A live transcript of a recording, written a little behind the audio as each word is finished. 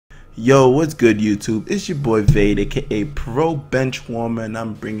Yo, what's good YouTube? It's your boy Vade, aka Pro Bench Warmer, and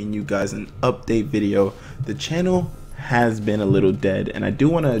I'm bringing you guys an update video. The channel has been a little dead, and I do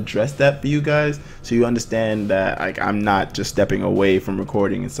want to address that for you guys so you understand that I'm not just stepping away from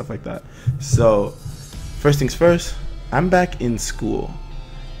recording and stuff like that. So, first things first, I'm back in school.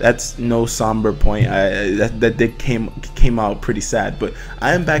 That's no somber point. That came out pretty sad, but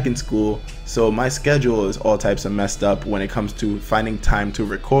I am back in school, so my schedule is all types of messed up when it comes to finding time to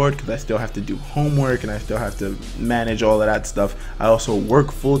record, because I still have to do homework and I still have to manage all of that stuff. I also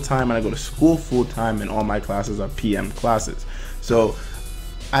work full-time and I go to school full-time, and all my classes are PM classes. So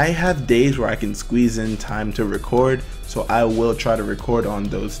I have days where I can squeeze in time to record, so I will try to record on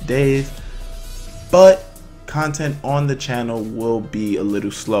those days, but content on the channel will be a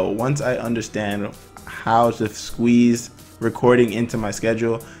little slow. Once I understand how to squeeze recording into my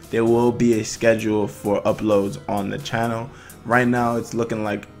schedule, there will be a schedule for uploads on the channel. Right now it's looking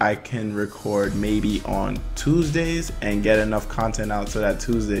like I can record maybe on Tuesdays and get enough content out so that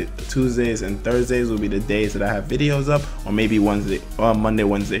Tuesdays and Thursdays will be the days that I have videos up, or maybe Monday,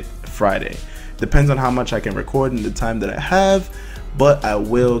 Wednesday, Friday. Depends on how much I can record and the time that I have, but I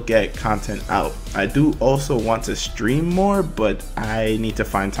will get content out. I do also want to stream more, but I need to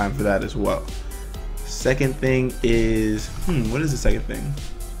find time for that as well. Second thing is, what is the second thing?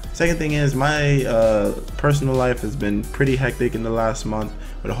 Second thing is my personal life has been pretty hectic in the last month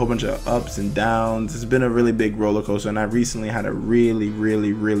with a whole bunch of ups and downs. It's been a really big roller coaster, and I recently had a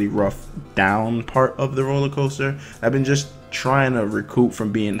really rough down part of the roller coaster. I've been just trying to recoup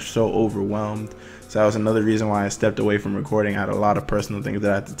from being so overwhelmed. So that was another reason why I stepped away from recording. I had a lot of personal things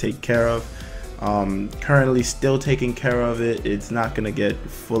that I had to take care of. Currently still taking care of it. It's not gonna get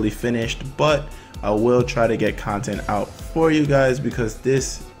fully finished, but I will try to get content out for you guys, because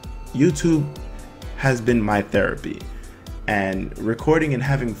this YouTube has been my therapy, and recording and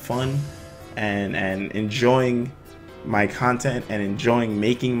having fun and enjoying my content and enjoying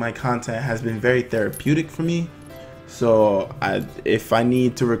making my content has been very therapeutic for me. So if I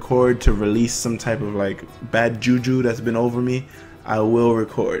need to record to release some type of bad juju that's been over me, I will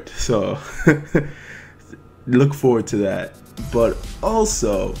record. So look forward to that. But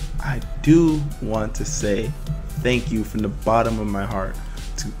also, I do want to say thank you from the bottom of my heart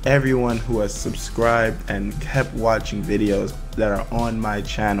to everyone who has subscribed and kept watching videos that are on my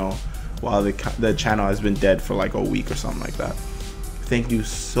channel while the channel has been dead for like a week or something like that. Thank you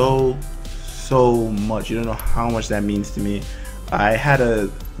so much. You don't know how much that means to me. I had a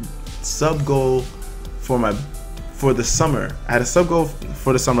sub goal for the summer. I had a sub goal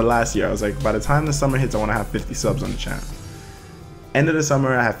for the summer last year. I was like, by the time the summer hits, I want to have 50 subs on the channel. End of the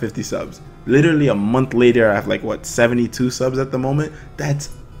summer, I have 50 subs. Literally a month later, I have like 72 subs at the moment. That's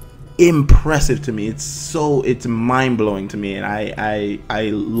impressive to me. It's mind-blowing to me, and I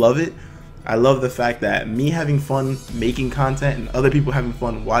love it. I love the fact that me having fun making content and other people having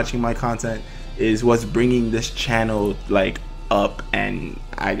fun watching my content is what's bringing this channel up, and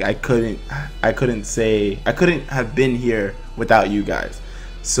I couldn't have been here without you guys.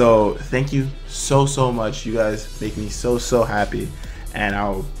 So thank you so much. You guys make me so happy, and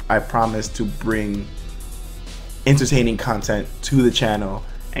I promise to bring entertaining content to the channel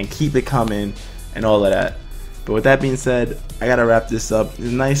and keep it coming and all of that. But with that being said, I gotta wrap this up. It's a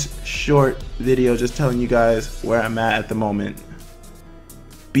nice short video just telling you guys where I'm at the moment.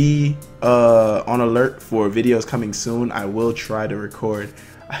 Be on alert for videos coming soon. I will try to record.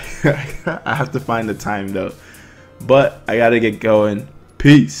 I have to find the time though, but I gotta get going.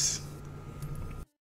 Peace.